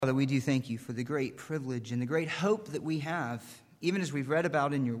Father, we do thank you for the great privilege and the great hope that we have, even as we've read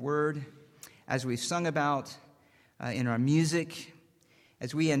about in your word, as we've sung about in our music,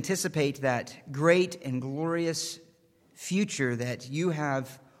 as we anticipate that great and glorious future that you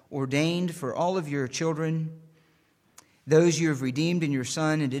have ordained for all of your children, those you have redeemed in your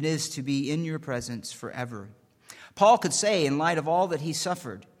Son, and it is to be in your presence forever. Paul could say, in light of all that he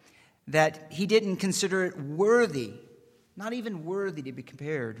suffered, that he didn't consider it worthy, not even worthy to be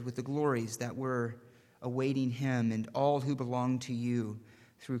compared with the glories that were awaiting him and all who belong to you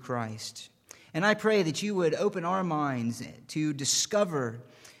through Christ. And I pray that you would open our minds to discover,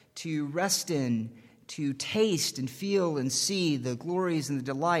 to rest in, to taste and feel and see the glories and the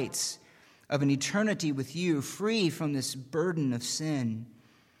delights of an eternity with you, free from this burden of sin,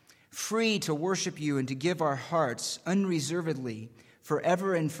 free to worship you and to give our hearts unreservedly,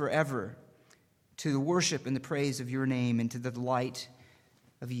 forever and forever, to the worship and the praise of your name and to the delight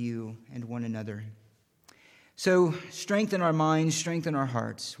of you and one another. So strengthen our minds, strengthen our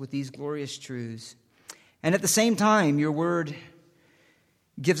hearts with these glorious truths. And at the same time, your word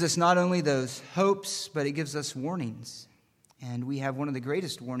gives us not only those hopes, but it gives us warnings. And we have one of the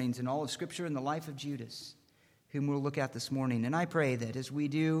greatest warnings in all of Scripture in the life of Judas, whom we'll look at this morning. And I pray that as we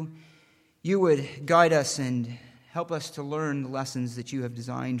do, you would guide us and help us to learn the lessons that you have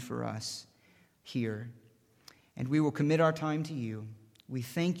designed for us here. And we will commit our time to you. We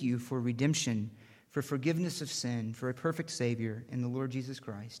thank you for redemption, for forgiveness of sin, for a perfect Savior in the Lord Jesus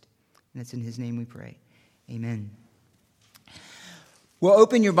Christ. And it's in his name we pray. Amen. Well,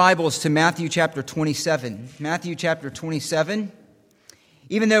 open your Bibles to Matthew chapter 27. Matthew chapter 27.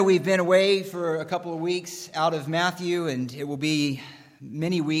 Even though we've been away for a couple of weeks out of Matthew, and it will be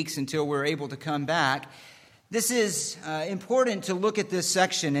many weeks until we're able to come back, this is important to look at this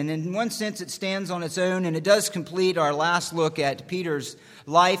section, and in one sense it stands on its own, and it does complete our last look at Peter's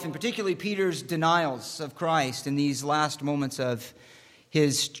life, and particularly Peter's denials of Christ in these last moments of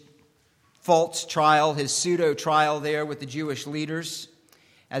his false trial, his pseudo-trial there with the Jewish leaders,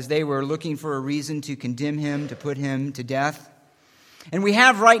 as they were looking for a reason to condemn him, to put him to death. And we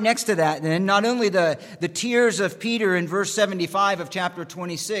have right next to that then not only the tears of Peter in verse 75 of chapter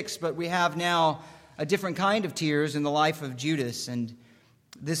 26, but we have now a different kind of tears in the life of Judas. And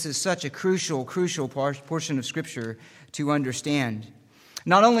this is such a crucial portion of Scripture to understand.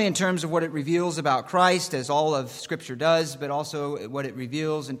 Not only in terms of what it reveals about Christ, as all of Scripture does, but also what it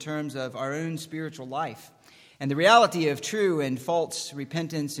reveals in terms of our own spiritual life and the reality of true and false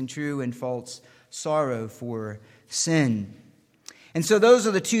repentance and true and false sorrow for sin. And so those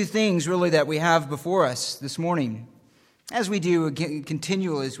are the two things really that we have before us this morning, as we do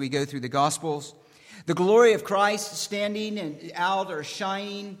continually as we go through the Gospels. The glory of Christ standing out or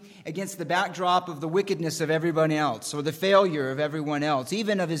shining against the backdrop of the wickedness of everyone else, or the failure of everyone else,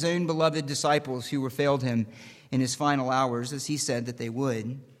 even of his own beloved disciples who failed him in his final hours, as he said that they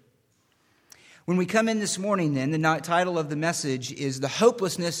would. When we come in this morning, then, the title of the message is The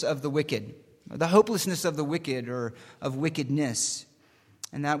Hopelessness of the Wicked. The hopelessness of the wicked, or of wickedness.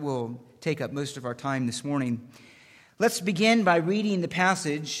 And that will take up most of our time this morning. Let's begin by reading the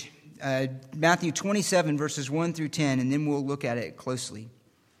passage, Matthew 27, verses 1 through 10, and then we'll look at it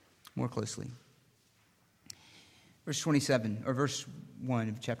more closely. Verse 27, or verse 1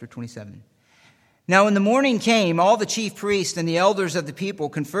 of chapter 27. Now when the morning came, all the chief priests and the elders of the people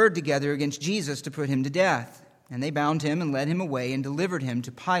conferred together against Jesus to put him to death. And they bound him and led him away and delivered him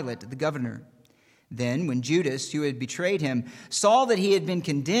to Pilate, the governor. Then, when Judas, who had betrayed him, saw that he had been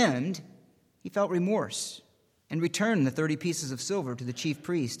condemned, he felt remorse and returned the 30 pieces of silver to the chief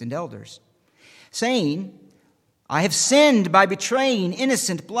priest and elders, saying, I have sinned by betraying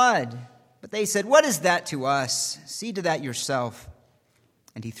innocent blood. But they said, what is that to us? See to that yourself.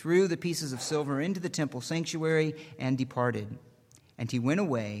 And he threw the pieces of silver into the temple sanctuary and departed. And he went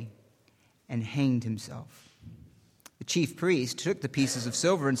away and hanged himself. The chief priest took the pieces of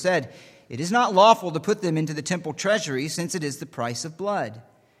silver and said, it is not lawful to put them into the temple treasury, since it is the price of blood.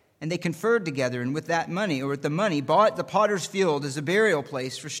 And they conferred together, and with that money, or with the money, bought the potter's field as a burial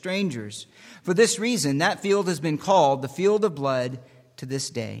place for strangers. For this reason, that field has been called the field of blood to this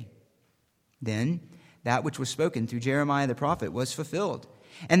day. Then that which was spoken through Jeremiah the prophet was fulfilled.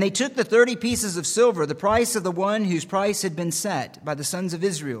 And they took the 30 pieces of silver, the price of the one whose price had been set by the sons of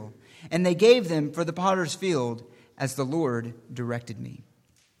Israel, and they gave them for the potter's field, as the Lord directed me.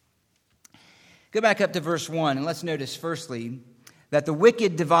 Go back up to verse 1, and let's notice firstly that the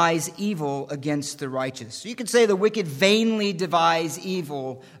wicked devise evil against the righteous. So you could say the wicked vainly devise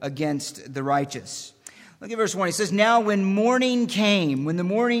evil against the righteous. Look at verse 1. He says, now when the morning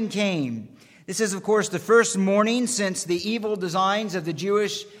came. This is, of course, the first morning since the evil designs of the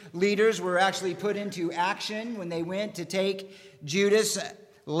Jewish leaders were actually put into action when they went to take Judas,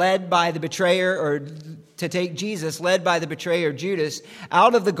 led by the betrayer, or to take Jesus, led by the betrayer Judas,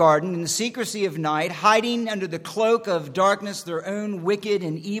 out of the garden in the secrecy of night, hiding under the cloak of darkness their own wicked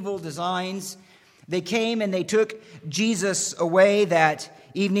and evil designs. They came and they took Jesus away that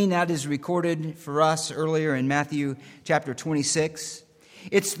evening. That is recorded for us earlier in Matthew chapter 26.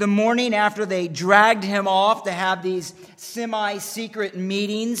 It's the morning after they dragged him off to have these semi-secret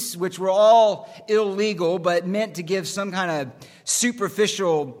meetings, which were all illegal, but meant to give some kind of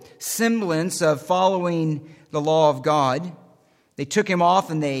superficial semblance of following the law of God. They took him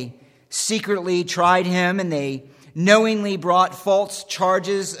off and they secretly tried him, and they knowingly brought false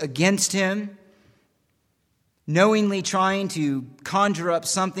charges against him, knowingly trying to conjure up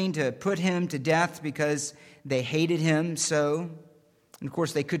something to put him to death because they hated him so. And of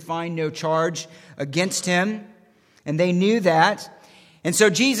course, they could find no charge against him, and they knew that. And so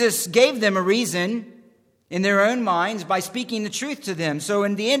Jesus gave them a reason in their own minds by speaking the truth to them. So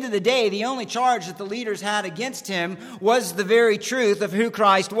in the end of the day, the only charge that the leaders had against him was the very truth of who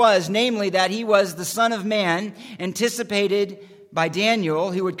Christ was, namely that he was the Son of Man, anticipated by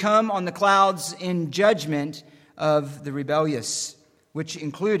Daniel, who would come on the clouds in judgment of the rebellious, which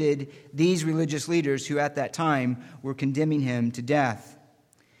included these religious leaders who at that time were condemning him to death.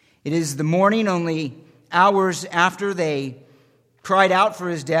 It is the morning, only hours after they cried out for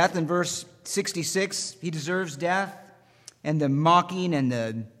his death. In verse 66, he deserves death, and the mocking and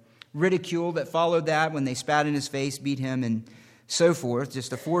the ridicule that followed that when they spat in his face, beat him, and so forth,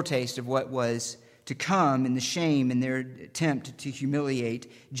 just a foretaste of what was to come in the shame in their attempt to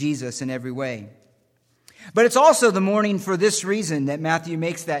humiliate Jesus in every way. But it's also the morning for this reason that Matthew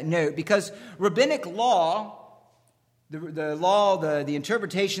makes that note, because rabbinic law, the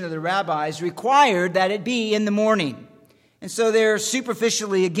interpretation of the rabbis required that it be in the morning. And so they're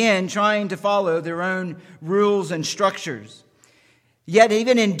superficially, again, trying to follow their own rules and structures. Yet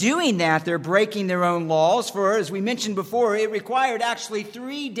even in doing that, they're breaking their own laws. For, as we mentioned before, it required actually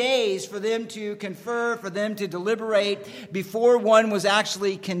 3 days for them to confer, for them to deliberate before one was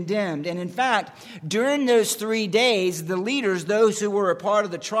actually condemned. And in fact, during those 3 days, the leaders, those who were a part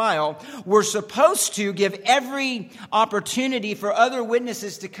of the trial, were supposed to give every opportunity for other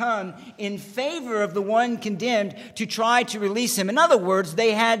witnesses to come in favor of the one condemned to try to release him. In other words,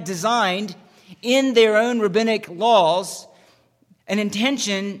 they had designed in their own rabbinic laws an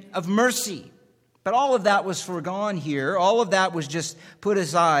intention of mercy. But all of that was foregone here. All of that was just put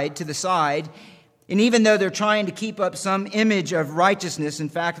aside to the side. And even though they're trying to keep up some image of righteousness, in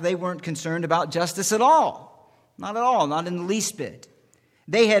fact, they weren't concerned about justice at all. Not at all, not in the least bit.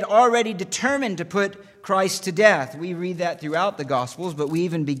 They had already determined to put Christ to death. We read that throughout the Gospels, but we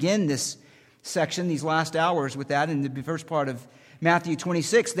even begin this section, these last hours, with that in the first part of Matthew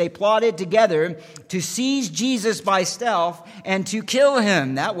 26, they plotted together to seize Jesus by stealth and to kill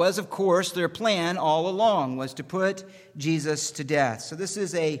him. That was, of course, their plan all along, was to put Jesus to death. So this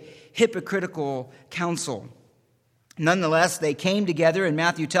is a hypocritical counsel. Nonetheless, they came together, and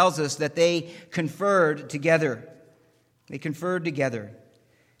Matthew tells us that they conferred together. They conferred together.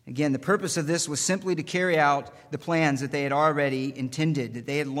 Again, the purpose of this was simply to carry out the plans that they had already intended, that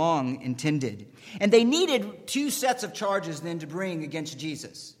they had long intended. And they needed 2 sets of charges then to bring against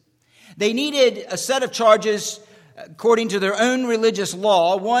Jesus. They needed a set of charges according to their own religious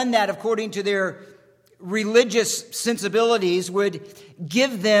law, one that according to their religious sensibilities would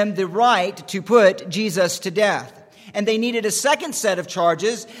give them the right to put Jesus to death. And they needed a second set of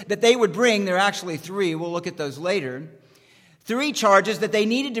charges that they would bring. There are actually 3. We'll look at those later. 3 charges that they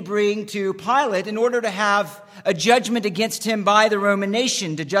needed to bring to Pilate in order to have a judgment against him by the Roman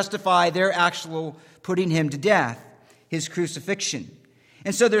nation to justify their actual putting him to death, his crucifixion.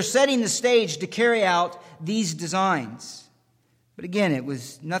 And so they're setting the stage to carry out these designs. But again, it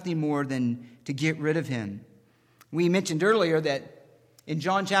was nothing more than to get rid of him. We mentioned earlier that in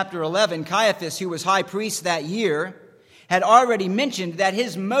John chapter 11, Caiaphas, who was high priest that year, had already mentioned that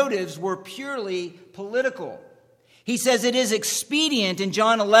his motives were purely political. He says it is expedient in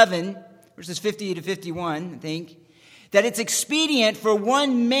John 11, verses 50 to 51, I think, that it's expedient for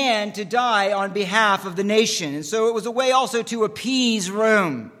one man to die on behalf of the nation. And so it was a way also to appease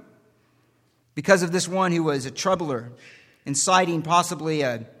Rome because of this one who was a troubler, inciting possibly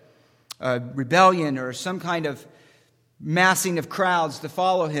a rebellion or some kind of massing of crowds to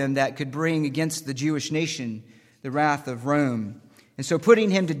follow him that could bring against the Jewish nation the wrath of Rome. And so putting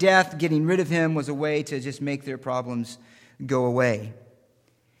him to death, getting rid of him, was a way to just make their problems go away.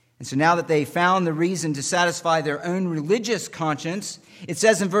 And so now that they found the reason to satisfy their own religious conscience, it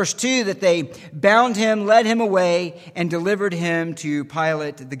says in verse 2 that they bound him, led him away, and delivered him to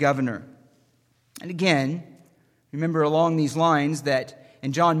Pilate the governor. And again, remember along these lines that,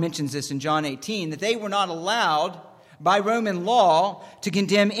 and John mentions this in John 18, that they were not allowed by Roman law to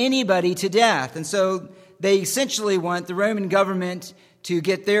condemn anybody to death. And so they essentially want the Roman government to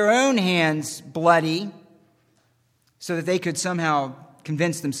get their own hands bloody so that they could somehow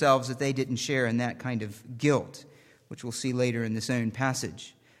convince themselves that they didn't share in that kind of guilt, which we'll see later in this own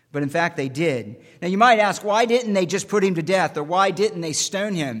passage. But in fact, they did. Now, you might ask, why didn't they just put him to death, or why didn't they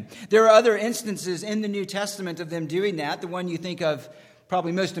stone him? There are other instances in the New Testament of them doing that. The one you think of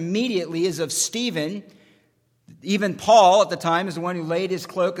probably most immediately is of Stephen. Even Paul at the time is the one who laid his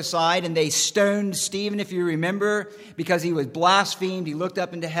cloak aside, and they stoned Stephen, if you remember, because he was blasphemed. He looked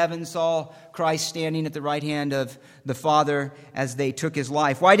up into heaven, saw Christ standing at the right hand of the Father as they took his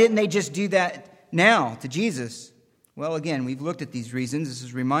life. Why didn't they just do that now to Jesus? Well, again, we've looked at these reasons. This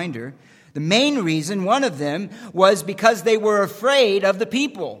is a reminder. The main reason, one of them, was because they were afraid of the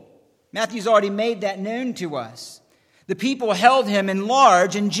people. Matthew's already made that known to us. The people held him in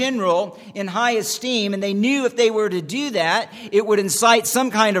large, in general, in high esteem, and they knew if they were to do that, it would incite some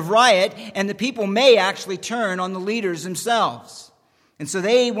kind of riot, and the people may actually turn on the leaders themselves. And so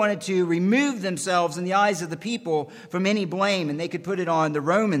they wanted to remove themselves in the eyes of the people from any blame, and they could put it on the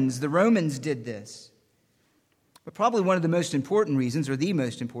Romans. The Romans did this. But probably one of the most important reasons, or the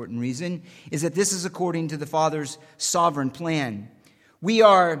most important reason, is that this is according to the Father's sovereign plan. We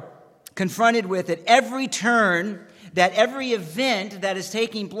are confronted with at every turn that every event that is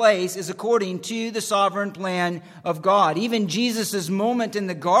taking place is according to the sovereign plan of God. Even Jesus' moment in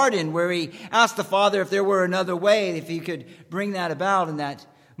the garden where he asked the Father if there were another way, if he could bring that about in that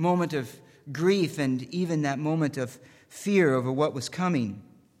moment of grief and even that moment of fear over what was coming.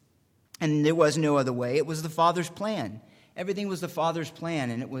 And there was no other way. It was the Father's plan. Everything was the Father's plan,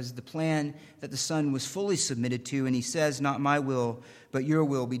 and it was the plan that the Son was fully submitted to. And he says, not my will, but your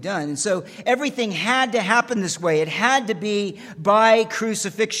will be done. And so everything had to happen this way. It had to be by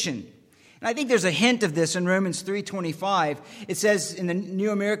crucifixion. And I think there's a hint of this in Romans 3:25. It says in the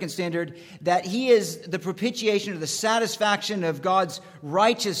New American Standard that he is the propitiation or the satisfaction of God's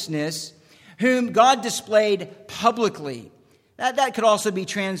righteousness, whom God displayed publicly. That could also be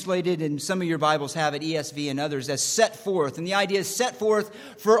translated, and some of your Bibles have it, ESV and others, as set forth. And the idea is set forth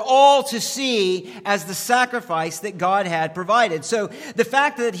for all to see as the sacrifice that God had provided. So the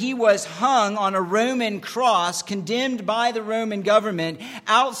fact that he was hung on a Roman cross, condemned by the Roman government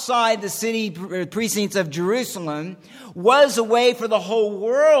outside the city precincts of Jerusalem, was a way for the whole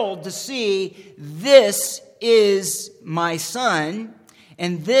world to see, this is my Son.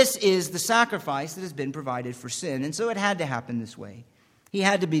 And this is the sacrifice that has been provided for sin. And so it had to happen this way. He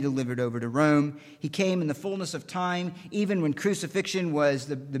had to be delivered over to Rome. He came in the fullness of time, even when crucifixion was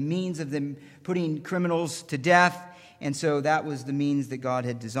the means of them putting criminals to death. And so that was the means that God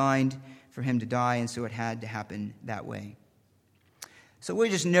had designed for him to die. And so it had to happen that way. So we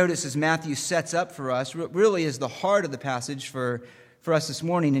just notice as Matthew sets up for us, what really is the heart of the passage for us this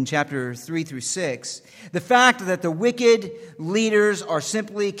morning in chapter 3 through 6, the fact that the wicked leaders are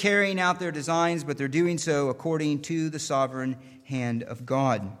simply carrying out their designs, but they're doing so according to the sovereign hand of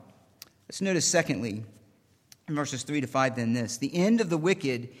God. Let's notice secondly, in verses 3 to 5 then this, the end of the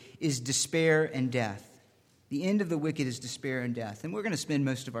wicked is despair and death. The end of the wicked is despair and death. And we're going to spend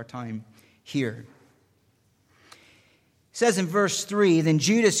most of our time here. It says in verse 3, then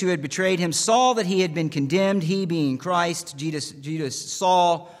Judas, who had betrayed him, saw that he had been condemned, he being Christ. Judas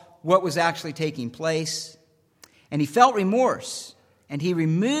saw what was actually taking place, and he felt remorse, and he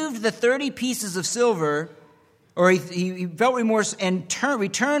removed the 30 pieces of silver, or he felt remorse and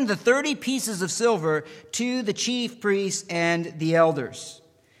returned the 30 pieces of silver to the chief priests and the elders.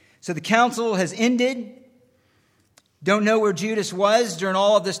 So the council has ended. Don't know where Judas was during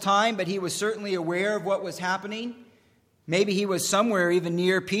all of this time, but he was certainly aware of what was happening. Maybe he was somewhere even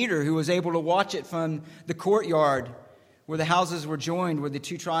near Peter, who was able to watch it from the courtyard where the houses were joined, where the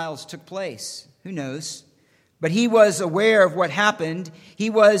two trials took place. Who knows? But he was aware of what happened. He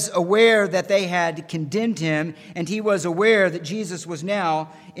was aware that they had condemned him, and he was aware that Jesus was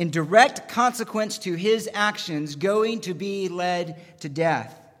now, in direct consequence to his actions, going to be led to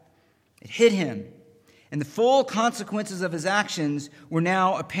death. It hit him, and the full consequences of his actions were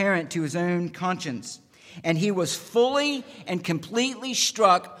now apparent to his own conscience. And he was fully and completely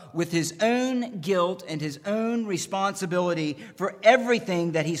struck with his own guilt and his own responsibility for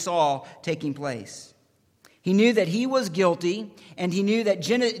everything that he saw taking place. He knew that he was guilty, and he knew that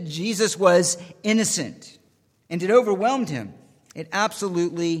Jesus was innocent, and it overwhelmed him. It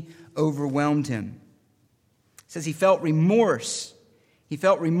absolutely overwhelmed him. It says he felt remorse. He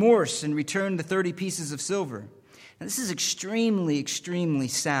felt remorse and returned the 30 pieces of silver. Now, this is extremely, extremely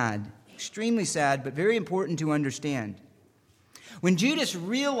sad. Extremely sad, but very important to understand. When Judas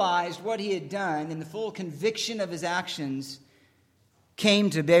realized what he had done and the full conviction of his actions came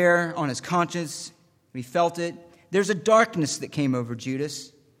to bear on his conscience, he felt it, there's a darkness that came over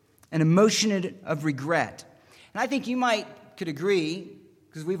Judas, an emotion of regret. And I think you could agree,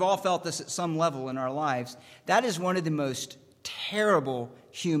 because we've all felt this at some level in our lives, that is one of the most terrible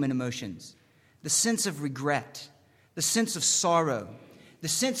human emotions. The sense of regret, the sense of sorrow, the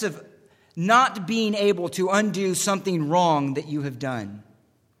sense of not being able to undo something wrong that you have done.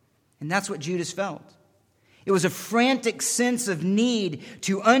 And that's what Judas felt. It was a frantic sense of need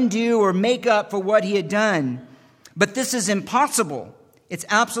to undo or make up for what he had done. But this is impossible. It's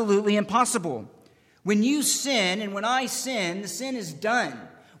absolutely impossible. When you sin, and when I sin, the sin is done.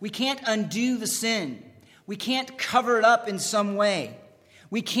 We can't undo the sin. We can't cover it up in some way.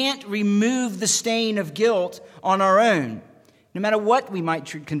 We can't remove the stain of guilt on our own. No matter what we might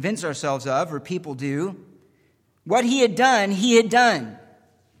convince ourselves of, or people do, what he had done, he had done.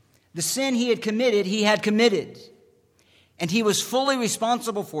 The sin he had committed. And he was fully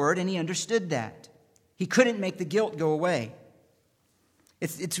responsible for it, and he understood that. He couldn't make the guilt go away.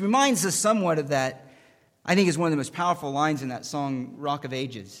 It reminds us somewhat of that, I think is one of the most powerful lines in that song, Rock of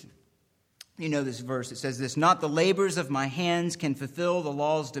Ages. You know this verse. It says this, "Not the labors of my hands can fulfill the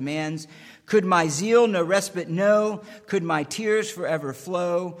law's demands. Could my zeal no respite know? Could my tears forever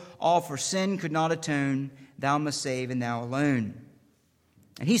flow? All for sin could not atone. Thou must save, and thou alone."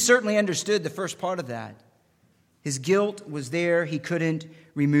 And he certainly understood the first part of that. His guilt was there. He couldn't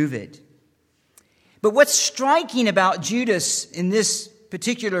remove it. But what's striking about Judas in this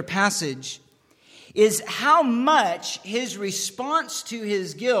particular passage is how much his response to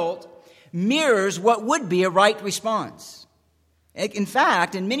his guilt mirrors what would be a right response. In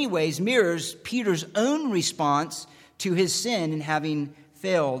fact, in many ways, mirrors Peter's own response to his sin in having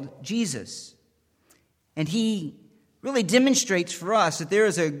failed Jesus. And he really demonstrates for us that there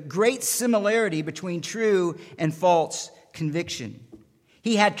is a great similarity between true and false conviction.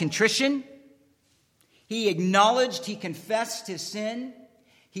 He had contrition. He acknowledged, he confessed his sin.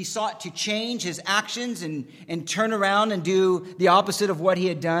 He sought to change his actions and turn around and do the opposite of what he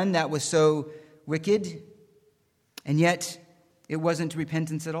had done that was so wicked. And yet, it wasn't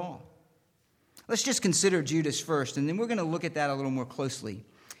repentance at all. Let's just consider Judas first, and then we're going to look at that a little more closely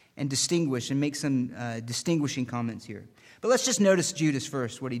and distinguish and make some distinguishing comments here. But let's just notice Judas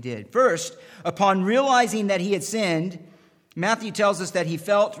first, what he did. First, upon realizing that he had sinned, Matthew tells us that he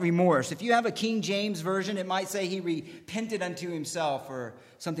felt remorse. If you have a King James version, it might say he repented unto himself or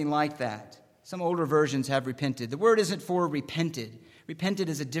something like that. Some older versions have repented. The word isn't for repented. Repented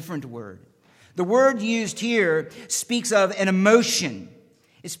is a different word. The word used here speaks of an emotion.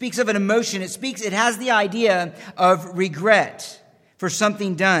 It speaks of an emotion. It has the idea of regret for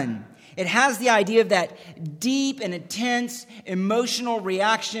something done. It has the idea of that deep and intense emotional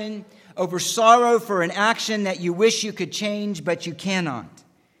reaction over sorrow for an action that you wish you could change, but you cannot.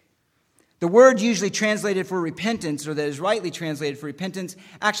 The word usually translated for repentance, or that is rightly translated for repentance,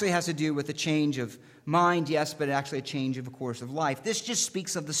 actually has to do with a change of mind, yes, but actually a change of a course of life. This just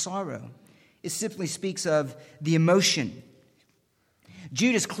speaks of the sorrow. It simply speaks of the emotion.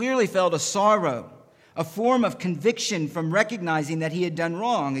 Judas clearly felt a sorrow, a form of conviction from recognizing that he had done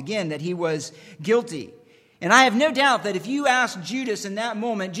wrong, again, that he was guilty. And I have no doubt that if you asked Judas in that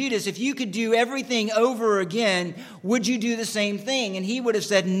moment, Judas, if you could do everything over again, would you do the same thing? And he would have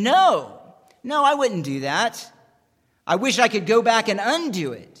said, no, I wouldn't do that. I wish I could go back and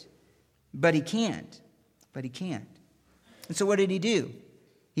undo it. But he can't. And so what did he do?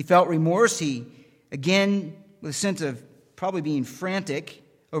 He felt remorse. He, again, with a sense of probably being frantic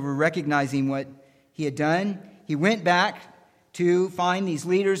over recognizing what he had done, he went back to find these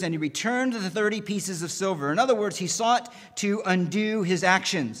leaders, and he returned the 30 pieces of silver. In other words, he sought to undo his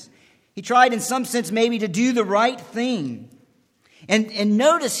actions. He tried in some sense maybe to do the right thing. And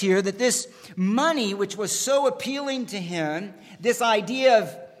notice here that this money, which was so appealing to him, this idea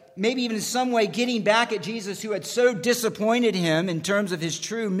of maybe even in some way getting back at Jesus, who had so disappointed him in terms of his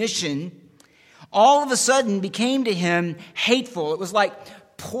true mission, all of a sudden became to him hateful. It was like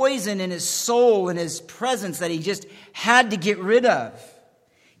poison in his soul and his presence that he just had to get rid of.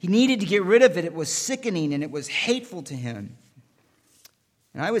 He needed to get rid of it. It was sickening and it was hateful to him.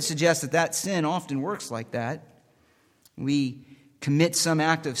 And I would suggest that sin often works like that. We commit some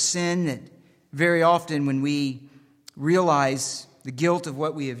act of sin that very often when we realize the guilt of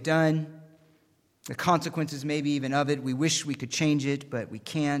what we have done, the consequences maybe even of it. We wish we could change it, but we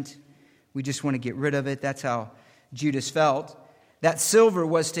can't. We just want to get rid of it. That's how Judas felt. That silver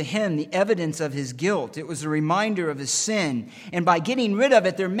was to him the evidence of his guilt. It was a reminder of his sin. And by getting rid of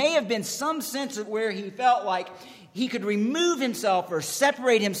it, there may have been some sense of where he felt like he could remove himself or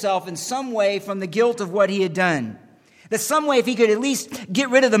separate himself in some way from the guilt of what he had done. That some way, if he could at least get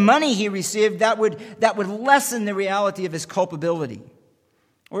rid of the money he received, that would lessen the reality of his culpability.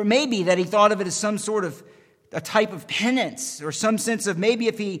 Or it may be that he thought of it as some sort of a type of penance, or some sense of maybe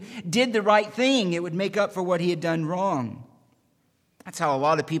if he did the right thing, it would make up for what he had done wrong. That's how a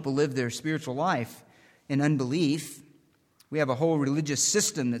lot of people live their spiritual life, in unbelief. We have a whole religious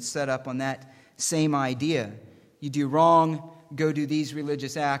system that's set up on that same idea. You do wrong, go do these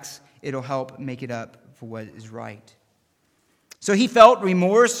religious acts, it'll help make it up for what is right. So he felt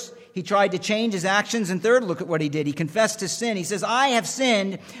remorse. He tried to change his actions. And third, look at what he did. He confessed his sin. He says, I have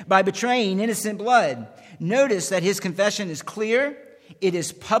sinned by betraying innocent blood. Notice that his confession is clear, it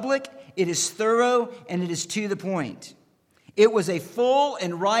is public, it is thorough, and it is to the point. It was a full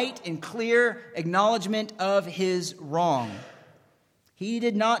and right and clear acknowledgement of his wrong. He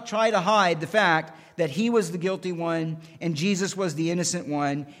did not try to hide the fact that he was the guilty one and Jesus was the innocent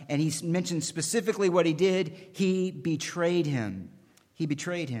one. And he mentioned specifically what he did. He betrayed him. He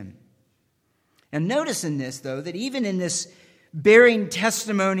betrayed him. And notice in this, though, that even in this bearing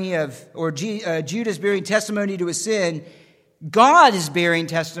testimony Judas bearing testimony to his sin, God is bearing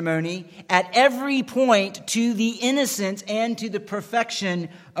testimony at every point to the innocence and to the perfection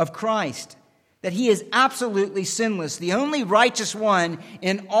of Christ. That he is absolutely sinless. The only righteous one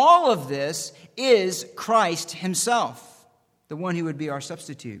in all of this is Christ himself, the one who would be our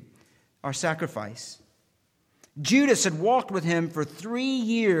substitute, our sacrifice. Judas had walked with him for 3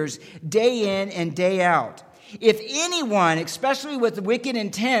 years, day in and day out. If anyone, especially with wicked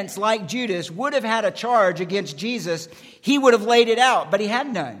intents like Judas, would have had a charge against Jesus, he would have laid it out, but he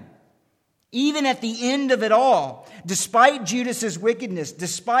had none. Even at the end of it all, despite Judas's wickedness,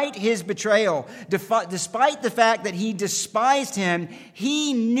 despite his betrayal, despite the fact that he despised him,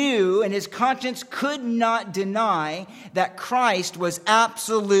 he knew and his conscience could not deny that Christ was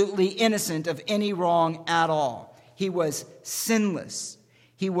absolutely innocent of any wrong at all. He was sinless.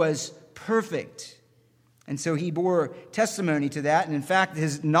 He was perfect. And so he bore testimony to that. And in fact,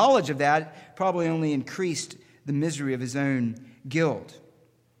 his knowledge of that probably only increased the misery of his own guilt.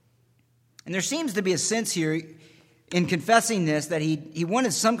 And there seems to be a sense here in confessing this that he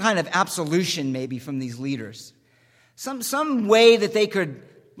wanted some kind of absolution maybe from these leaders. Some way that they could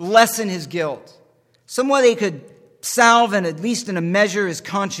lessen his guilt. Some way they could salve and at least in a measure his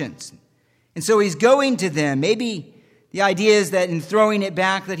conscience. And so he's going to them. Maybe the idea is that in throwing it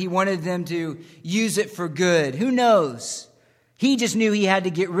back that he wanted them to use it for good. Who knows? He just knew he had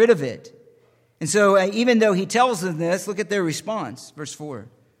to get rid of it. And so even though he tells them this, look at their response. Verse 4.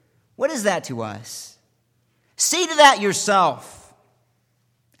 What is that to us? See to that yourself.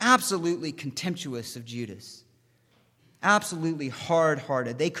 Absolutely contemptuous of Judas. Absolutely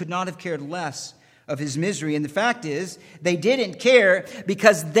hard-hearted. They could not have cared less of his misery. And the fact is, they didn't care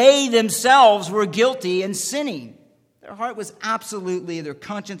because they themselves were guilty and sinning. Their heart was their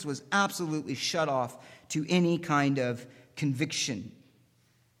conscience was absolutely shut off to any kind of conviction.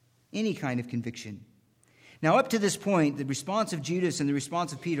 Any kind of conviction. Now, up to this point, the response of Judas and the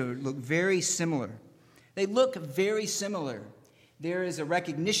response of Peter look very similar. They look very similar. There is a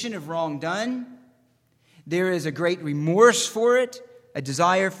recognition of wrong done. There is a great remorse for it, a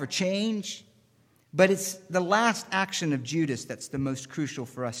desire for change. But it's the last action of Judas that's the most crucial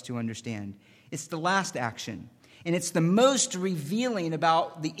for us to understand. It's the last action. And it's the most revealing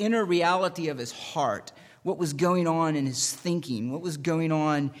about the inner reality of his heart, what was going on in his thinking, what was going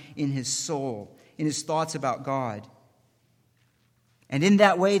on in his soul, in his thoughts about God. And in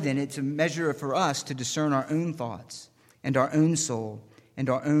that way, then, it's a measure for us to discern our own thoughts and our own soul and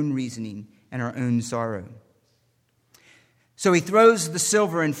our own reasoning and our own sorrow. So he throws the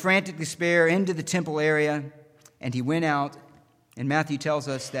silver in frantic despair into the temple area, and he went out. And Matthew tells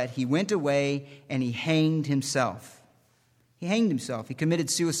us that he went away and he hanged himself. He hanged himself. He committed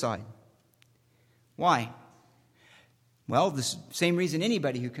suicide. Why? Well, the same reason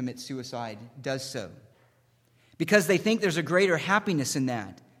anybody who commits suicide does so. Because they think there's a greater happiness in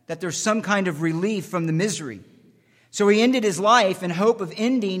that there's some kind of relief from the misery. So he ended his life in hope of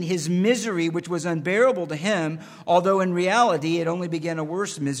ending his misery, which was unbearable to him, although in reality it only began a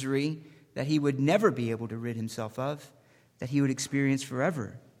worse misery that he would never be able to rid himself of, that he would experience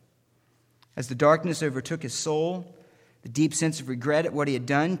forever. As the darkness overtook his soul, the deep sense of regret at what he had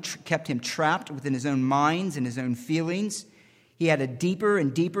done kept him trapped within his own minds and his own feelings. He had a deeper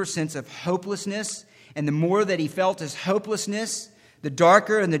and deeper sense of hopelessness, and the more that he felt his hopelessness, the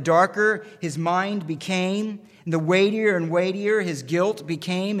darker and the darker his mind became, and the weightier and weightier his guilt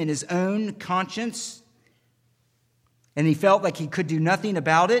became in his own conscience. And he felt like he could do nothing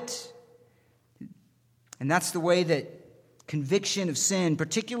about it. And that's the way that conviction of sin,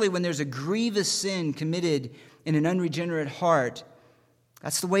 particularly when there's a grievous sin committed in an unregenerate heart,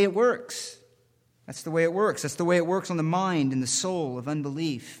 that's the way it works. That's the way it works. That's the way it works on the mind and the soul of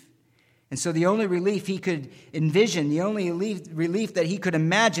unbelief. And so the only relief he could envision, the only relief that he could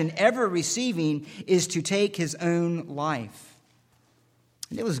imagine ever receiving is to take his own life.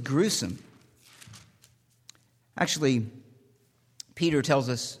 And it was gruesome. Actually, Peter tells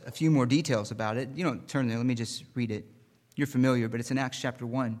us a few more details about it. You don't turn there. Let me just read it. You're familiar, but it's in Acts chapter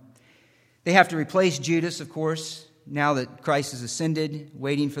 1. They have to replace Judas, of course, now that Christ has ascended,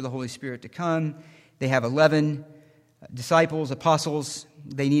 waiting for the Holy Spirit to come. They have 11 disciples, apostles.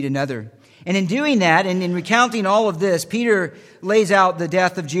 They need another. And in doing that, and in recounting all of this, Peter lays out the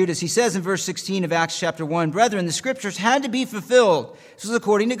death of Judas. He says in verse 16 of Acts chapter 1, "Brethren, the scriptures had to be fulfilled." This was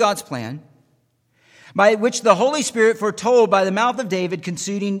according to God's plan, "by which the Holy Spirit foretold by the mouth of David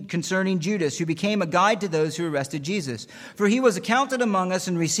concerning Judas, who became a guide to those who arrested Jesus. For he was accounted among us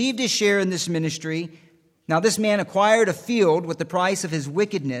and received his share in this ministry. Now this man acquired a field with the price of his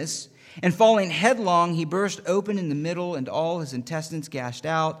wickedness, and falling headlong, he burst open in the middle, and all his intestines gashed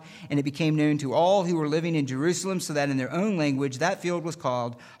out. And it became known to all who were living in Jerusalem, so that in their own language that field was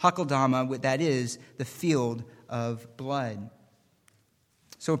called Hakeldama, that is, the field of blood."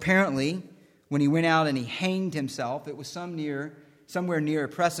 So apparently, when he went out and he hanged himself, it was somewhere near a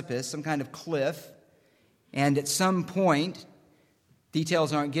precipice, some kind of cliff. And at some point,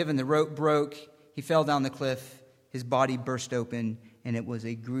 details aren't given, the rope broke, he fell down the cliff, his body burst open, and it was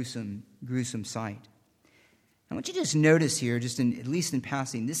a gruesome, gruesome sight. I want you to just notice here, at least in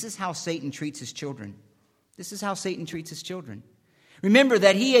passing, this is how Satan treats his children. This is how Satan treats his children. Remember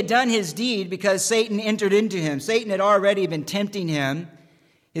that he had done his deed because Satan entered into him. Satan had already been tempting him,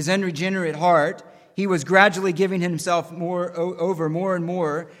 his unregenerate heart. He was gradually giving himself more and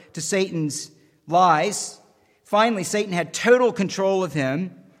more to Satan's lies. Finally, Satan had total control of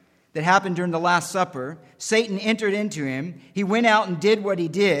him. That happened during the Last Supper. Satan entered into him. He went out and did what he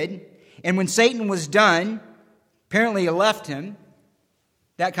did. And when Satan was done, apparently he left him.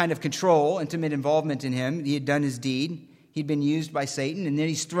 That kind of control, intimate involvement in him. He had done his deed. He'd been used by Satan. And then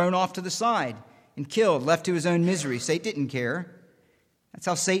he's thrown off to the side and killed, left to his own misery. Satan didn't care. That's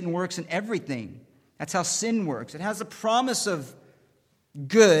how Satan works in everything. That's how sin works. It has a promise of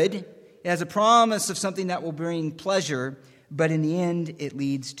good. It has a promise of something that will bring pleasure. But in the end, it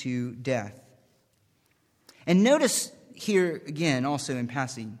leads to death. And notice here again, also in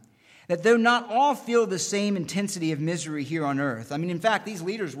passing, that though not all feel the same intensity of misery here on earth, in fact, these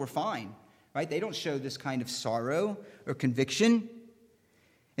leaders were fine, right? They don't show this kind of sorrow or conviction.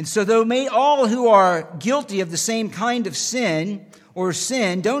 And so though all who are guilty of the same kind of sin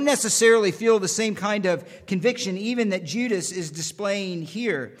don't necessarily feel the same kind of conviction, even that Judas is displaying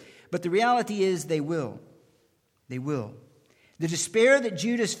here. But the reality is they will. They will. The despair that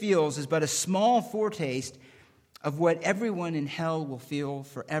Judas feels is but a small foretaste of what everyone in hell will feel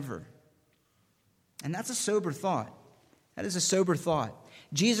forever. And that's a sober thought. That is a sober thought.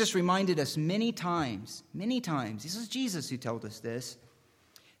 Jesus reminded us many times, this is Jesus who told us this,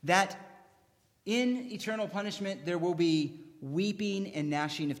 that in eternal punishment there will be weeping and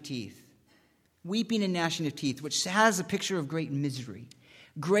gnashing of teeth. Weeping and gnashing of teeth, which has a picture of great misery,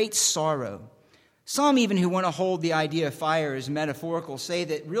 great sorrow. Some even who want to hold the idea of fire as metaphorical say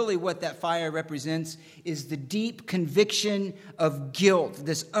that really what that fire represents is the deep conviction of guilt,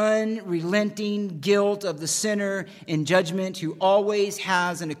 this unrelenting guilt of the sinner in judgment who always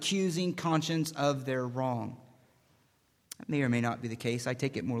has an accusing conscience of their wrong. That may or may not be the case. I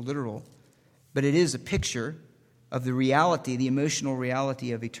take it more literal. But it is a picture of the reality, the emotional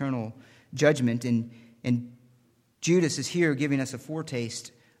reality of eternal judgment. And Judas is here giving us a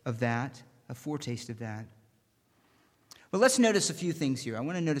foretaste of that. But let's notice a few things here. I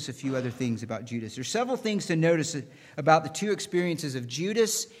want to notice a few other things about Judas. There's several things to notice about the two experiences of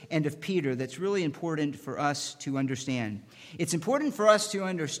Judas and of Peter that's really important for us to understand. It's important for us to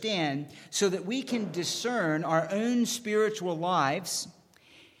understand so that we can discern our own spiritual lives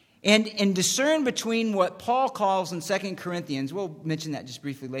and discern between what Paul calls in 2 Corinthians, we'll mention that just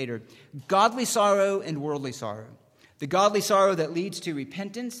briefly later, godly sorrow and worldly sorrow. The godly sorrow that leads to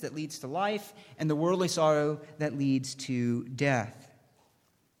repentance, that leads to life, and the worldly sorrow that leads to death.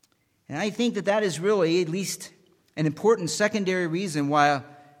 And I think that is really at least an important secondary reason why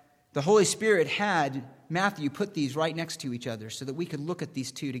the Holy Spirit had Matthew put these right next to each other so that we could look at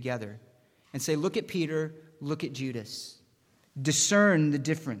these two together and say, look at Peter, look at Judas. Discern the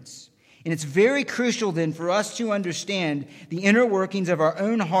difference. And it's very crucial then for us to understand the inner workings of our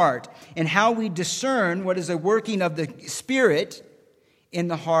own heart and how we discern what is a working of the Spirit in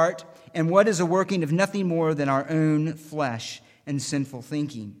the heart and what is a working of nothing more than our own flesh and sinful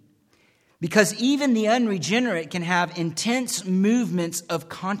thinking. Because even the unregenerate can have intense movements of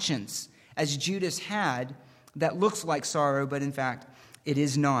conscience, as Judas had, that looks like sorrow, but in fact, it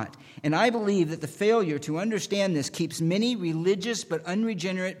is not. And I believe that the failure to understand this keeps many religious but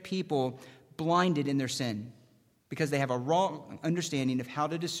unregenerate people blinded in their sin because they have a wrong understanding of how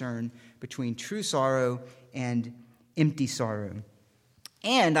to discern between true sorrow and empty sorrow.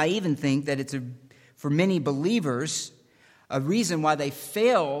 And I even think that it's for many believers a reason why they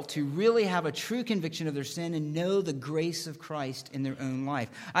fail to really have a true conviction of their sin and know the grace of Christ in their own life.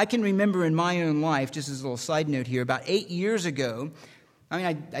 I can remember in my own life, just as a little side note here, about 8 years ago,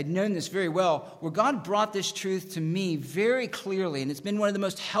 I'd known this very well, where God brought this truth to me very clearly, and it's been one of the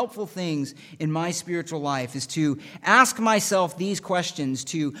most helpful things in my spiritual life, is to ask myself these questions,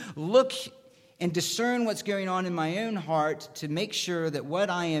 to look and discern what's going on in my own heart, to make sure that what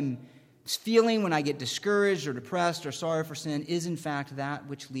I am feeling when I get discouraged or depressed or sorry for sin is in fact that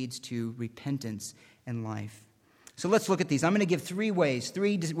which leads to repentance and life. So let's look at these. I'm going to give three ways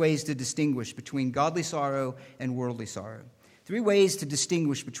to distinguish between godly sorrow and worldly sorrow. 3 ways to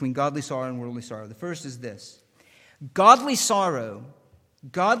distinguish between godly sorrow and worldly sorrow. The first is this. Godly sorrow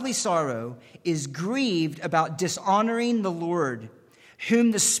is grieved about dishonoring the Lord,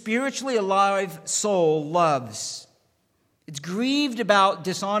 whom the spiritually alive soul loves. It's grieved about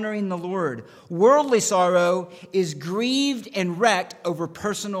dishonoring the Lord. Worldly sorrow is grieved and wrecked over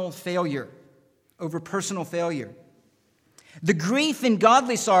personal failure. The grief in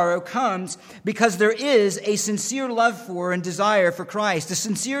godly sorrow comes because there is a sincere love for and desire for Christ, a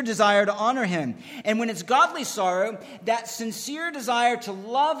sincere desire to honor Him. And when it's godly sorrow, that sincere desire to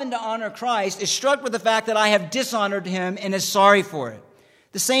love and to honor Christ is struck with the fact that I have dishonored Him and is sorry for it.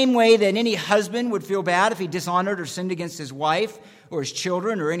 The same way that any husband would feel bad if he dishonored or sinned against his wife or his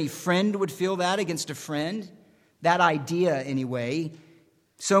children, or any friend would feel that against a friend. That idea, anyway,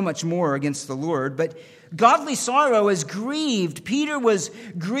 so much more against the Lord. But godly sorrow is grieved. Peter was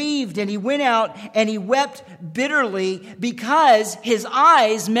grieved, and he went out and he wept bitterly because his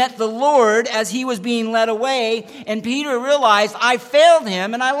eyes met the Lord as he was being led away. And Peter realized, I failed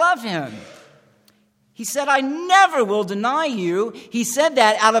him and I love him. He said, I never will deny you. He said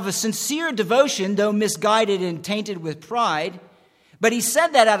that out of a sincere devotion, though misguided and tainted with pride. But he said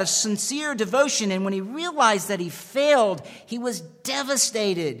that out of sincere devotion, and when he realized that he failed, he was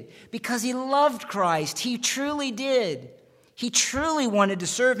devastated because he loved Christ. He truly did. He truly wanted to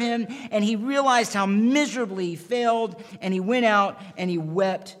serve Him, and he realized how miserably he failed, and he went out and he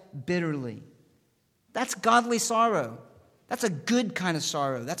wept bitterly. That's godly sorrow. That's a good kind of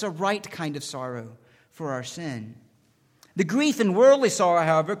sorrow. That's a right kind of sorrow for our sin. The grief in worldly sorrow,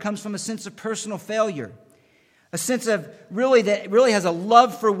 however, comes from a sense of personal failure. A sense of that really has a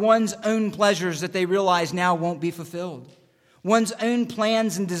love for one's own pleasures that they realize now won't be fulfilled. One's own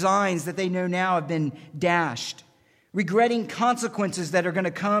plans and designs that they know now have been dashed. Regretting consequences that are going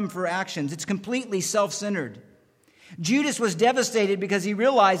to come for actions. It's completely self-centered. Judas was devastated because he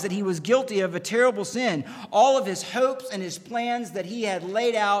realized that he was guilty of a terrible sin. All of his hopes and his plans that he had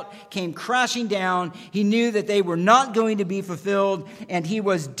laid out came crashing down. He knew that they were not going to be fulfilled, and he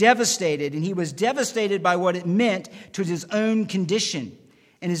was devastated. And he was devastated by what it meant to his own condition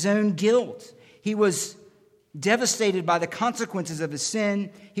and his own guilt. He was devastated by the consequences of his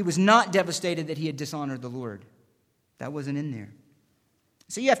sin. He was not devastated that he had dishonored the Lord. That wasn't in there.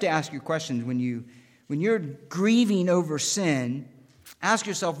 So you have to ask your questions when you're grieving over sin. Ask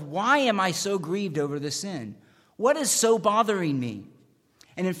yourself, why am I so grieved over this sin? What is so bothering me?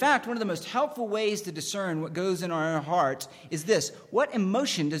 And in fact, one of the most helpful ways to discern what goes in our hearts is this. What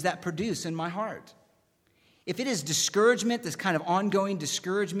emotion does that produce in my heart? If it is discouragement, this kind of ongoing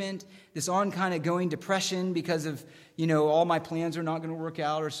discouragement, this ongoing depression because of, all my plans are not going to work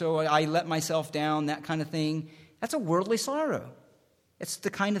out, or so I let myself down, that kind of thing, that's a worldly sorrow. It's the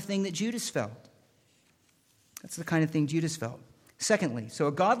kind of thing that Judas felt. Secondly, so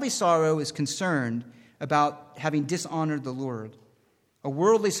a godly sorrow is concerned about having dishonored the Lord. A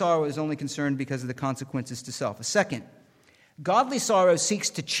worldly sorrow is only concerned because of the consequences to self. A second, godly sorrow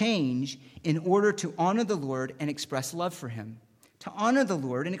seeks to change in order to honor the Lord and express love for Him.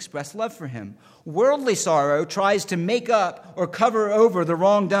 Worldly sorrow tries to make up or cover over the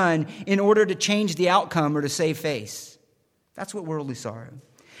wrong done in order to change the outcome or to save face. That's what worldly sorrow.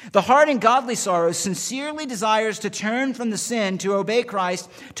 The heart in godly sorrow sincerely desires to turn from the sin to obey Christ,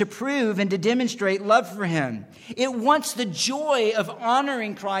 to prove and to demonstrate love for him. It wants the joy of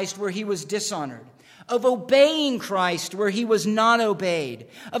honoring Christ where he was dishonored, of obeying Christ where he was not obeyed,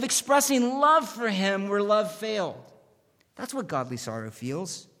 of expressing love for him where love failed. That's what godly sorrow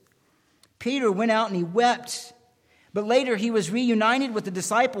feels. Peter went out and he wept, but later he was reunited with the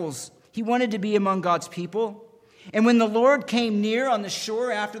disciples. He wanted to be among God's people. And when the Lord came near on the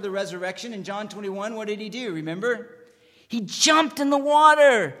shore after the resurrection in John 21, what did he do? Remember? He jumped in the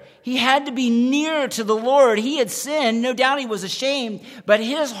water. He had to be near to the Lord. He had sinned. No doubt he was ashamed, but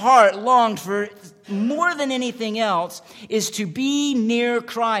his heart longed for more than anything else is to be near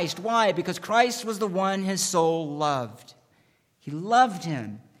Christ. Why? Because Christ was the one his soul loved. He loved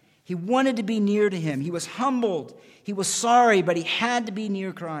him. He wanted to be near to him. He was humbled. He was sorry, but he had to be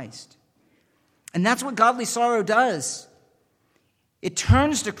near Christ. And that's what godly sorrow does. It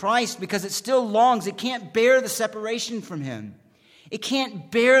turns to Christ because it still longs. It can't bear the separation from him. It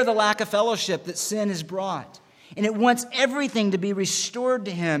can't bear the lack of fellowship that sin has brought. And it wants everything to be restored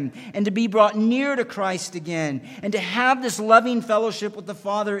to him and to be brought near to Christ again and to have this loving fellowship with the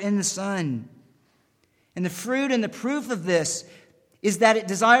Father in the Son. And the fruit and the proof of this is that it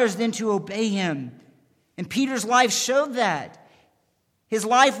desires then to obey him. And Peter's life showed that. His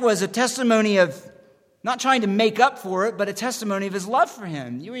life was a testimony of not trying to make up for it, but a testimony of his love for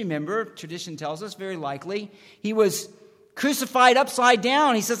him. You remember, tradition tells us, very likely, he was crucified upside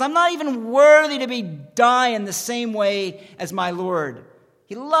down. He says, I'm not even worthy to die in the same way as my Lord.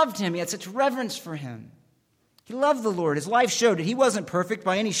 He loved him. He had such reverence for him. He loved the Lord. His life showed it. He wasn't perfect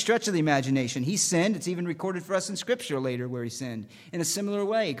by any stretch of the imagination. He sinned. It's even recorded for us in Scripture later where he sinned in a similar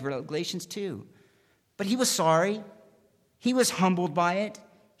way, Galatians 2. But he was sorry. He was humbled by it.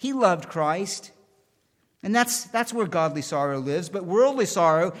 He loved Christ. And that's where godly sorrow lives. But worldly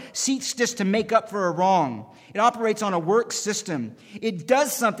sorrow seeks just to make up for a wrong. It operates on a work system. It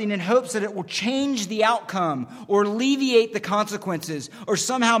does something in hopes that it will change the outcome or alleviate the consequences or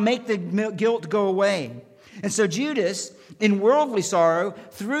somehow make the guilt go away. And so Judas, in worldly sorrow,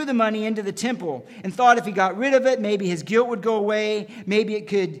 threw the money into the temple and thought if he got rid of it, maybe his guilt would go away. Maybe it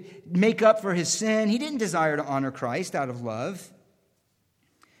could make up for his sin. He didn't desire to honor Christ out of love.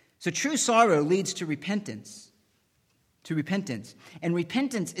 So true sorrow leads to repentance. And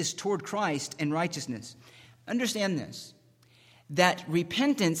repentance is toward Christ and righteousness. Understand this, that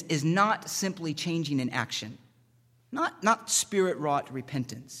repentance is not simply changing an action, not spirit-wrought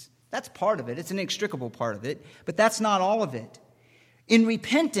repentance. That's part of it. It's an inextricable part of it, but that's not all of it. In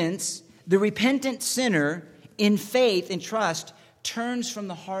repentance, the repentant sinner, in faith and trust, turns from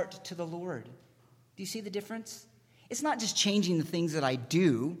the heart to the Lord. Do you see the difference? It's not just changing the things that I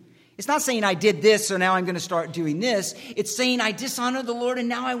do. It's not saying I did this, so now I'm going to start doing this. It's saying I dishonor the Lord, and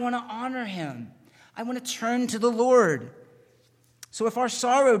now I want to honor him. I want to turn to the Lord. So if our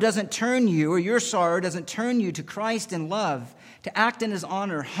sorrow doesn't turn you, or your sorrow doesn't turn you to Christ in love, to act in his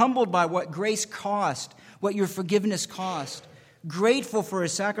honor, humbled by what grace cost, what your forgiveness cost, grateful for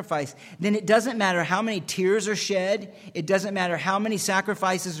his sacrifice, then it doesn't matter how many tears are shed, it doesn't matter how many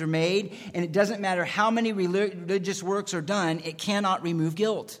sacrifices are made, and it doesn't matter how many religious works are done, it cannot remove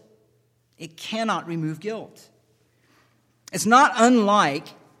guilt. It cannot remove guilt. It's not unlike,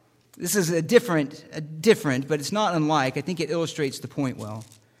 this is a different, but it's not unlike, I think it illustrates the point well.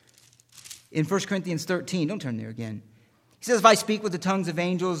 In 1 Corinthians 13, don't turn there again. He says, if I speak with the tongues of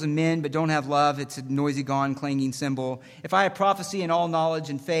angels and men, but don't have love, it's a noisy gong, clanging cymbal. If I have prophecy and all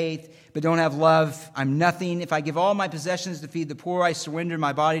knowledge and faith, but don't have love, I'm nothing. If I give all my possessions to feed the poor, I surrender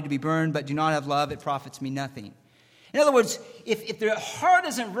my body to be burned, but do not have love, it profits me nothing. In other words, if the heart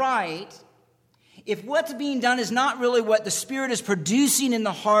isn't right, if what's being done is not really what the Spirit is producing in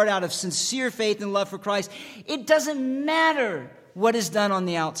the heart out of sincere faith and love for Christ, it doesn't matter what is done on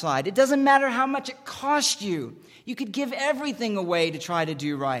the outside. It doesn't matter how much it costs you. You could give everything away to try to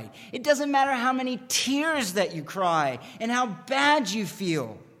do right. It doesn't matter how many tears that you cry and how bad you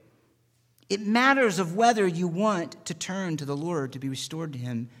feel. It matters of whether you want to turn to the Lord to be restored to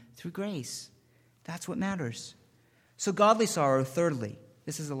him through grace. That's what matters. So godly sorrow, thirdly,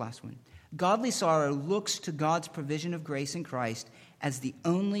 this is the last one. Godly sorrow looks to God's provision of grace in Christ as the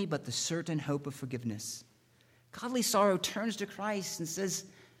only but the certain hope of forgiveness. Godly sorrow turns to Christ and says,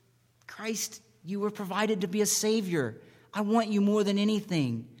 Christ, you were provided to be a Savior. I want you more than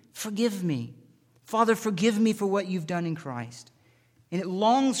anything. Forgive me. Father, forgive me for what you've done in Christ. And it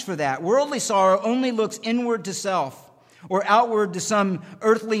longs for that. Worldly sorrow only looks inward to self or outward to some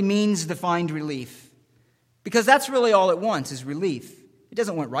earthly means to find relief. Because that's really all it wants is relief. It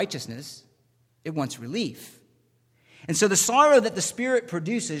doesn't want righteousness. It wants relief. And so the sorrow that the Spirit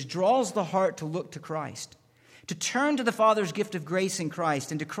produces draws the heart to look to Christ, to turn to the Father's gift of grace in Christ,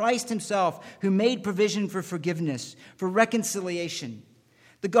 and to Christ himself, who made provision for forgiveness, for reconciliation.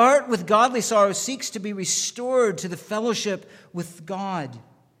 The heart with godly sorrow seeks to be restored to the fellowship with God.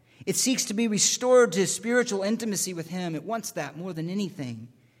 It seeks to be restored to spiritual intimacy with him. It wants that more than anything.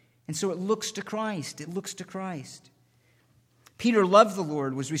 And so it looks to Christ. It looks to Christ. Peter loved the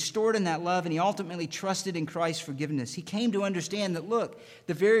Lord, was restored in that love, and he ultimately trusted in Christ's forgiveness. He came to understand that, look,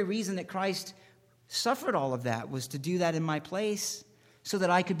 the very reason that Christ suffered all of that was to do that in my place, so that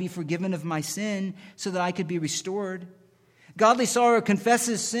I could be forgiven of my sin, so that I could be restored. Godly sorrow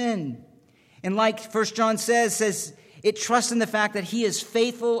confesses sin. And like 1 John says it trusts in the fact that he is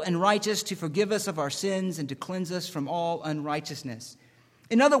faithful and righteous to forgive us of our sins and to cleanse us from all unrighteousness.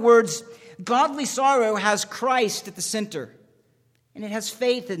 In other words, godly sorrow has Christ at the center. And it has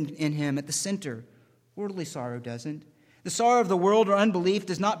faith in him at the center. Worldly sorrow doesn't. The sorrow of the world or unbelief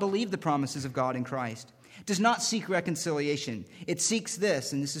does not believe the promises of God in Christ. It does not seek reconciliation. It seeks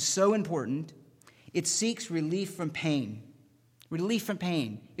this, and this is so important. It seeks relief from pain. Relief from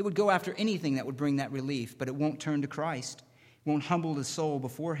pain. It would go after anything that would bring that relief, but it won't turn to Christ. It won't humble the soul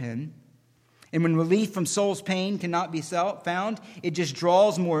before him. And when relief from soul's pain cannot be found, it just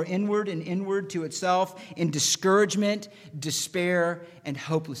draws more inward and inward to itself in discouragement, despair, and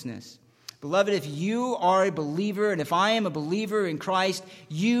hopelessness. Beloved, if you are a believer, and if I am a believer in Christ,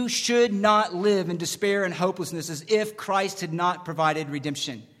 you should not live in despair and hopelessness as if Christ had not provided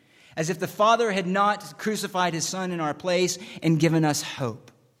redemption, as if the Father had not crucified his Son in our place and given us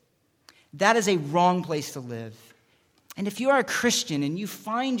hope. That is a wrong place to live. And if you are a Christian and you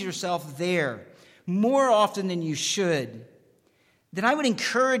find yourself there more often than you should, then I would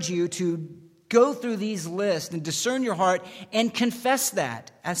encourage you to go through these lists and discern your heart and confess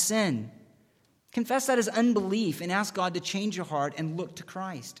that as sin. Confess that as unbelief and ask God to change your heart and look to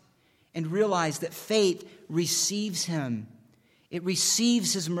Christ and realize that faith receives him. It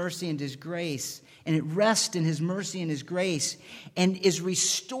receives his mercy and his grace, and it rests in his mercy and his grace, and is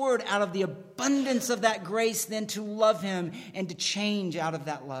restored out of the abundance of that grace then to love him and to change out of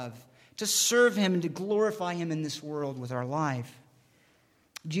that love, to serve him and to glorify him in this world with our life.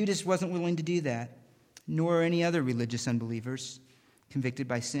 Judas wasn't willing to do that, nor any other religious unbelievers convicted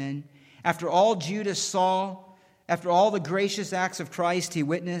by sin. After all Judas saw, after all the gracious acts of Christ he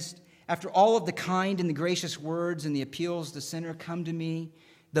witnessed, after all of the kind and the gracious words and the appeals to the sinner, come to me,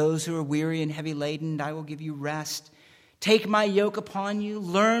 those who are weary and heavy laden, I will give you rest. Take my yoke upon you,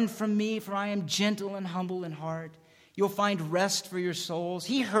 learn from me, for I am gentle and humble in heart. You'll find rest for your souls.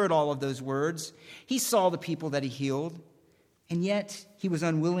 He heard all of those words. He saw the people that he healed, and yet he was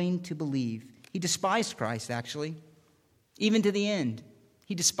unwilling to believe. He despised Christ, actually, even to the end.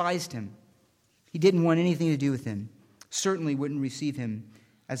 He despised him. He didn't want anything to do with him. Certainly wouldn't receive him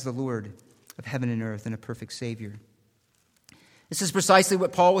as the Lord of heaven and earth and a perfect Savior. This is precisely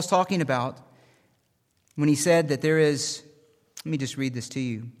what Paul was talking about when he said that there is, let me just read this to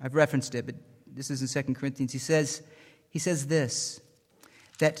you. I've referenced it, but this is in 2 Corinthians. He says this,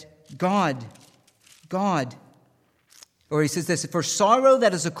 that he says this, for sorrow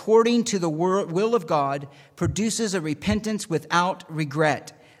that is according to the will of God produces a repentance without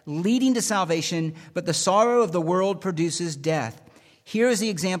regret, leading to salvation, but the sorrow of the world produces death. Here is the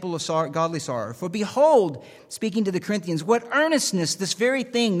example of godly sorrow. For behold, speaking to the Corinthians, what earnestness this very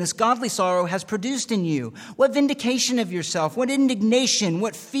thing, this godly sorrow, has produced in you. What vindication of yourself, what indignation,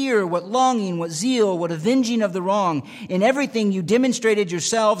 what fear, what longing, what zeal, what avenging of the wrong. In everything you demonstrated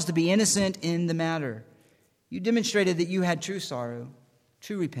yourselves to be innocent in the matter. You demonstrated that you had true sorrow,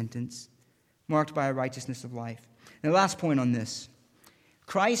 true repentance, marked by a righteousness of life. Now, the last point on this.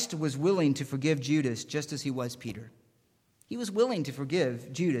 Christ was willing to forgive Judas just as he was Peter. He was willing to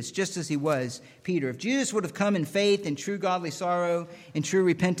forgive Judas just as he was Peter. If Judas would have come in faith and true godly sorrow and true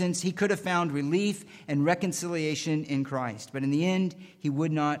repentance, he could have found relief and reconciliation in Christ. But in the end, he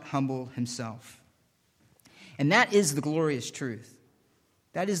would not humble himself. And that is the glorious truth.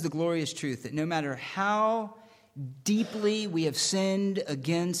 That is the glorious truth, that no matter how deeply we have sinned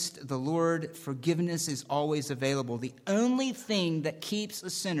against the Lord, forgiveness is always available. The only thing that keeps a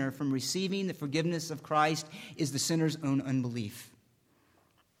sinner from receiving the forgiveness of Christ is the sinner's own unbelief,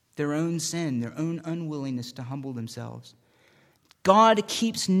 their own sin, their own unwillingness to humble themselves. God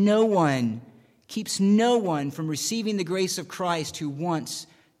keeps no one from receiving the grace of Christ who wants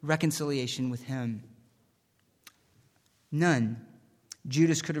reconciliation with him. None.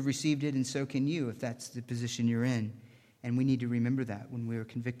 Judas could have received it, and so can you if that's the position you're in. And we need to remember that when we are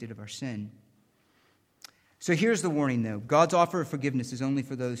convicted of our sin. So here's the warning, though. God's offer of forgiveness is only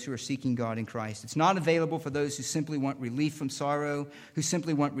for those who are seeking God in Christ. It's not available for those who simply want relief from sorrow, who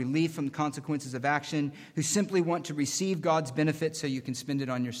simply want relief from the consequences of action, who simply want to receive God's benefit so you can spend it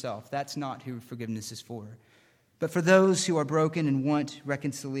on yourself. That's not who forgiveness is for. But for those who are broken and want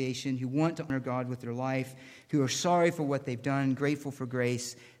reconciliation, who want to honor God with their life, who are sorry for what they've done, grateful for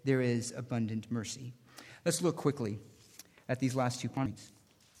grace, there is abundant mercy. Let's look quickly at these last 2 points,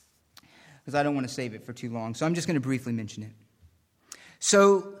 because I don't want to save it for too long. So I'm just going to briefly mention it.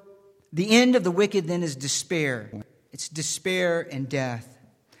 So the end of the wicked then is despair. It's despair and death.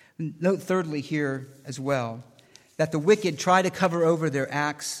 Note thirdly here as well, that the wicked try to cover over their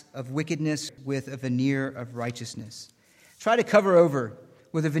acts of wickedness with a veneer of righteousness. Try to cover over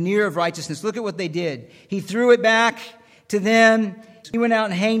with a veneer of righteousness. Look at what they did. He threw it back to them. He went out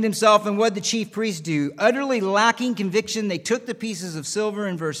and hanged himself. And what did the chief priests do? Utterly lacking conviction, they took the pieces of silver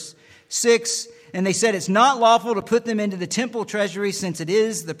in verse 6, and they said it's not lawful to put them into the temple treasury since it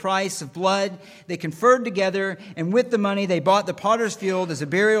is the price of blood. They conferred together, and with the money they bought the potter's field as a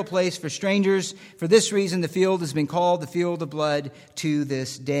burial place for strangers. For this reason, the field has been called the field of blood to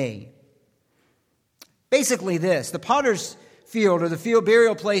this day. Basically this, the potter's field, or the field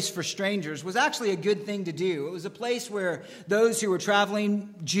burial place for strangers, was actually a good thing to do. It was a place where those who were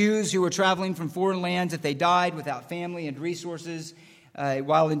traveling, Jews who were traveling from foreign lands, if they died without family and resources,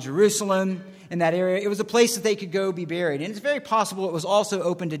 while in Jerusalem, in that area, it was a place that they could go be buried. And it's very possible it was also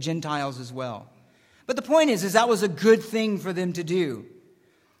open to Gentiles as well. But the point is that was a good thing for them to do.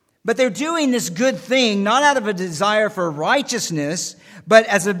 But they're doing this good thing not out of a desire for righteousness, but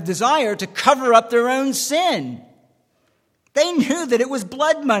as a desire to cover up their own sin. They knew that it was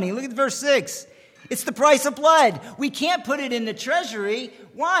blood money. Look at verse 6. It's the price of blood. We can't put it in the treasury.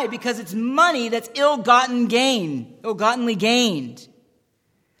 Why? Because it's money that's ill-gotten gain, ill-gottenly gained.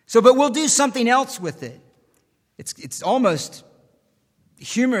 So, but we'll do something else with it. It's almost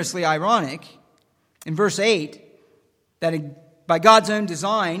humorously ironic in verse 8 that by God's own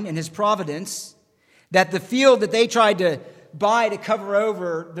design and his providence, that the field that they tried to buy to cover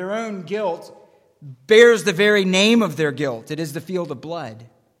over their own guilt bears the very name of their guilt. It is the field of blood.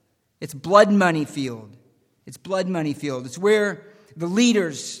 It's blood money field. It's blood money field. It's where the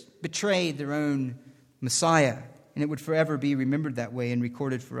leaders betrayed their own Messiah. And it would forever be remembered that way and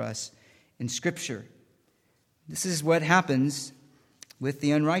recorded for us in Scripture. This is what happens with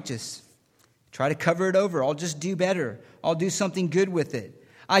the unrighteous. Try to cover it over. I'll just do better. I'll do something good with it.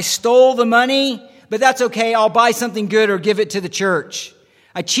 I stole the money, but that's okay. I'll buy something good or give it to the church.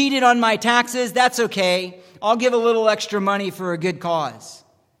 I cheated on my taxes. That's okay. I'll give a little extra money for a good cause.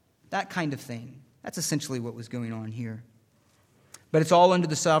 That kind of thing. That's essentially what was going on here. But it's all under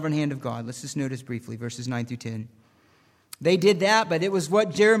the sovereign hand of God. Let's just notice briefly verses 9 through 10. They did that, but it was what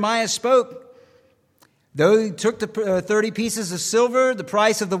Jeremiah spoke. Though he took the 30 pieces of silver, the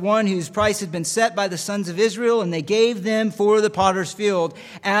price of the one whose price had been set by the sons of Israel, and they gave them for the potter's field,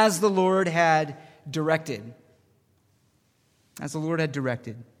 as the Lord had directed. As the Lord had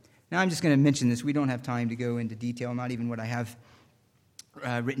directed. Now I'm just going to mention this. We don't have time to go into detail, not even what I have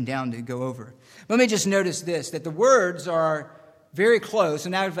written down to go over. Let me just notice this, that the words are very close,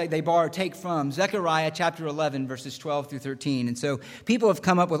 and now they take from Zechariah chapter 11, verses 12 through 13. And so people have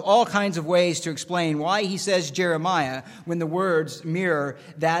come up with all kinds of ways to explain why he says Jeremiah when the words mirror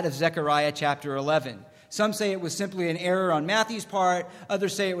that of Zechariah chapter 11. Some say it was simply an error on Matthew's part.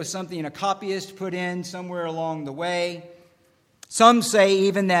 Others say it was something a copyist put in somewhere along the way. Some say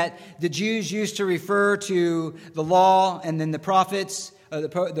even that the Jews used to refer to the law and then the prophets,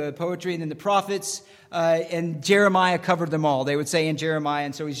 the poetry and then the prophets, and Jeremiah covered them all. They would say in Jeremiah,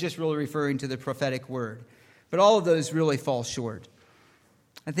 and so he's just really referring to the prophetic word. But all of those really fall short.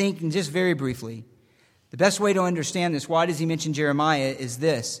 I think, and just very briefly, the best way to understand this, why does he mention Jeremiah, is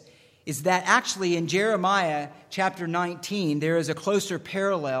this, is that actually in Jeremiah chapter 19, there is a closer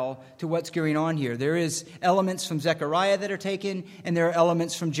parallel to what's going on here. There is elements from Zechariah that are taken, and there are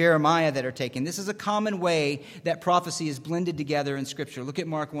elements from Jeremiah that are taken. This is a common way that prophecy is blended together in Scripture. Look at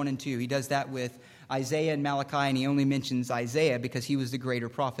Mark 1 and 2. He does that with Isaiah and Malachi, and he only mentions Isaiah because he was the greater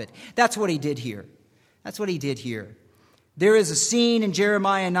prophet. That's what he did here. That's what he did here. There is a scene in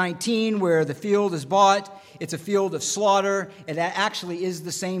Jeremiah 19 where the field is bought. It's a field of slaughter. And that actually is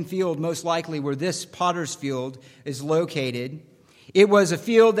the same field, most likely, where this potter's field is located. It was a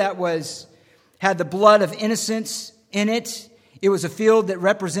field that had the blood of innocents in it. It was a field that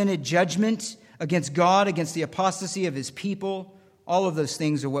represented judgment against God, against the apostasy of his people. All of those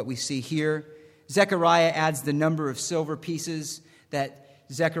things are what we see here. Zechariah adds the number of silver pieces that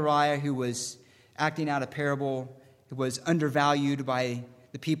Zechariah, who was acting out a parable, was undervalued by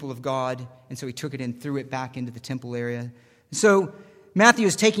the people of God, and so he took it and threw it back into the temple area. So Matthew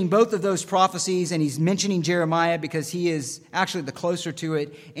is taking both of those prophecies, and he's mentioning Jeremiah because he is actually the closer to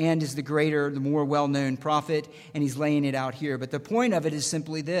it and is the greater, the more well-known prophet, and he's laying it out here. But the point of it is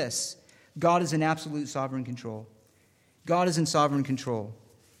simply this: God is in absolute sovereign control. God is in sovereign control.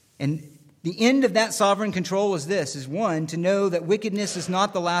 And the end of that sovereign control is this, is one, to know that wickedness is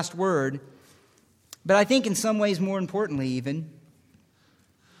not the last word, but I think in some ways more importantly even,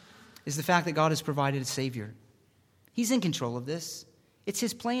 is the fact that God has provided a Savior. He's in control of this. It's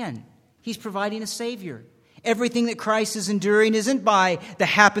His plan. He's providing a Savior. Everything that Christ is enduring isn't by the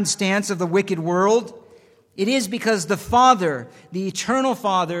happenstance of the wicked world. It is because the Father, the eternal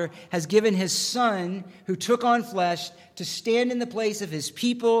Father, has given His Son, who took on flesh, to stand in the place of His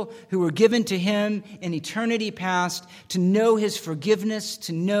people who were given to Him in eternity past, to know His forgiveness,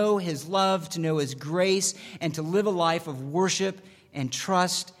 to know His love, to know His grace, and to live a life of worship and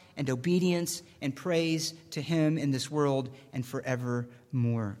trust and obedience and praise to Him in this world and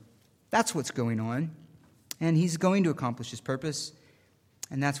forevermore. That's what's going on. And He's going to accomplish His purpose.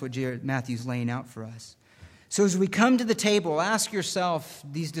 And that's what Matthew's laying out for us. So as we come to the table, ask yourself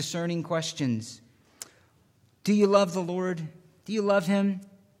these discerning questions. Do you love the Lord? Do you love Him?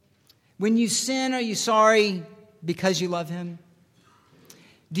 When you sin, are you sorry because you love Him?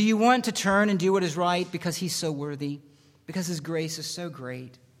 Do you want to turn and do what is right because He's so worthy? Because His grace is so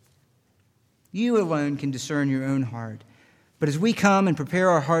great? You alone can discern your own heart. But as we come and prepare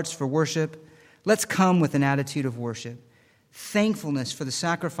our hearts for worship, let's come with an attitude of worship. Thankfulness for the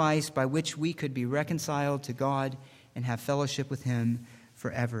sacrifice by which we could be reconciled to God and have fellowship with Him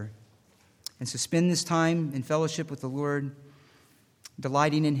forever. And so spend this time in fellowship with the Lord,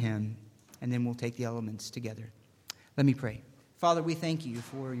 delighting in Him, and then we'll take the elements together. Let me pray. Father, we thank You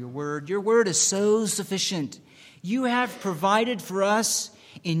for Your word. Your word is so sufficient. You have provided for us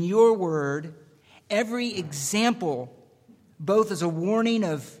in Your word every example, both as a warning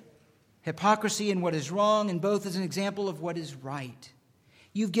of hypocrisy and what is wrong, and both as an example of what is right.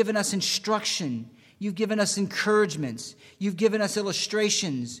 You've given us instruction. You've given us encouragements. You've given us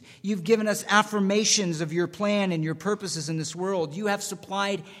illustrations. You've given us affirmations of Your plan and Your purposes in this world. You have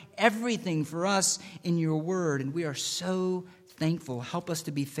supplied everything for us in Your word, and we are so thankful. Help us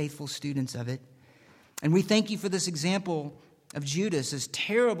to be faithful students of it. And we thank You for this example of Judas, as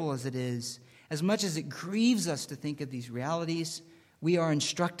terrible as it is, as much as it grieves us to think of these realities. We are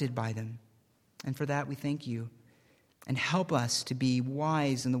instructed by them. And for that, we thank You. And help us to be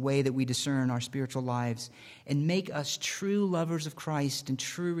wise in the way that we discern our spiritual lives. And make us true lovers of Christ and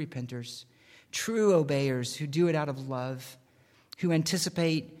true repenters, true obeyers who do it out of love, who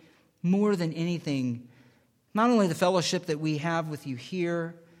anticipate more than anything, not only the fellowship that we have with You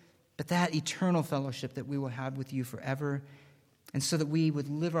here, but that eternal fellowship that we will have with You forever. And so that we would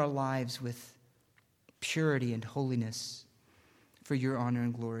live our lives with purity and holiness for Your honor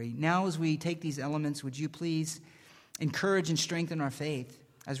and glory. Now, as we take these elements, would You please encourage and strengthen our faith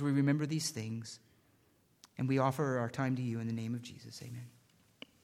as we remember these things? And we offer our time to You in the name of Jesus. Amen.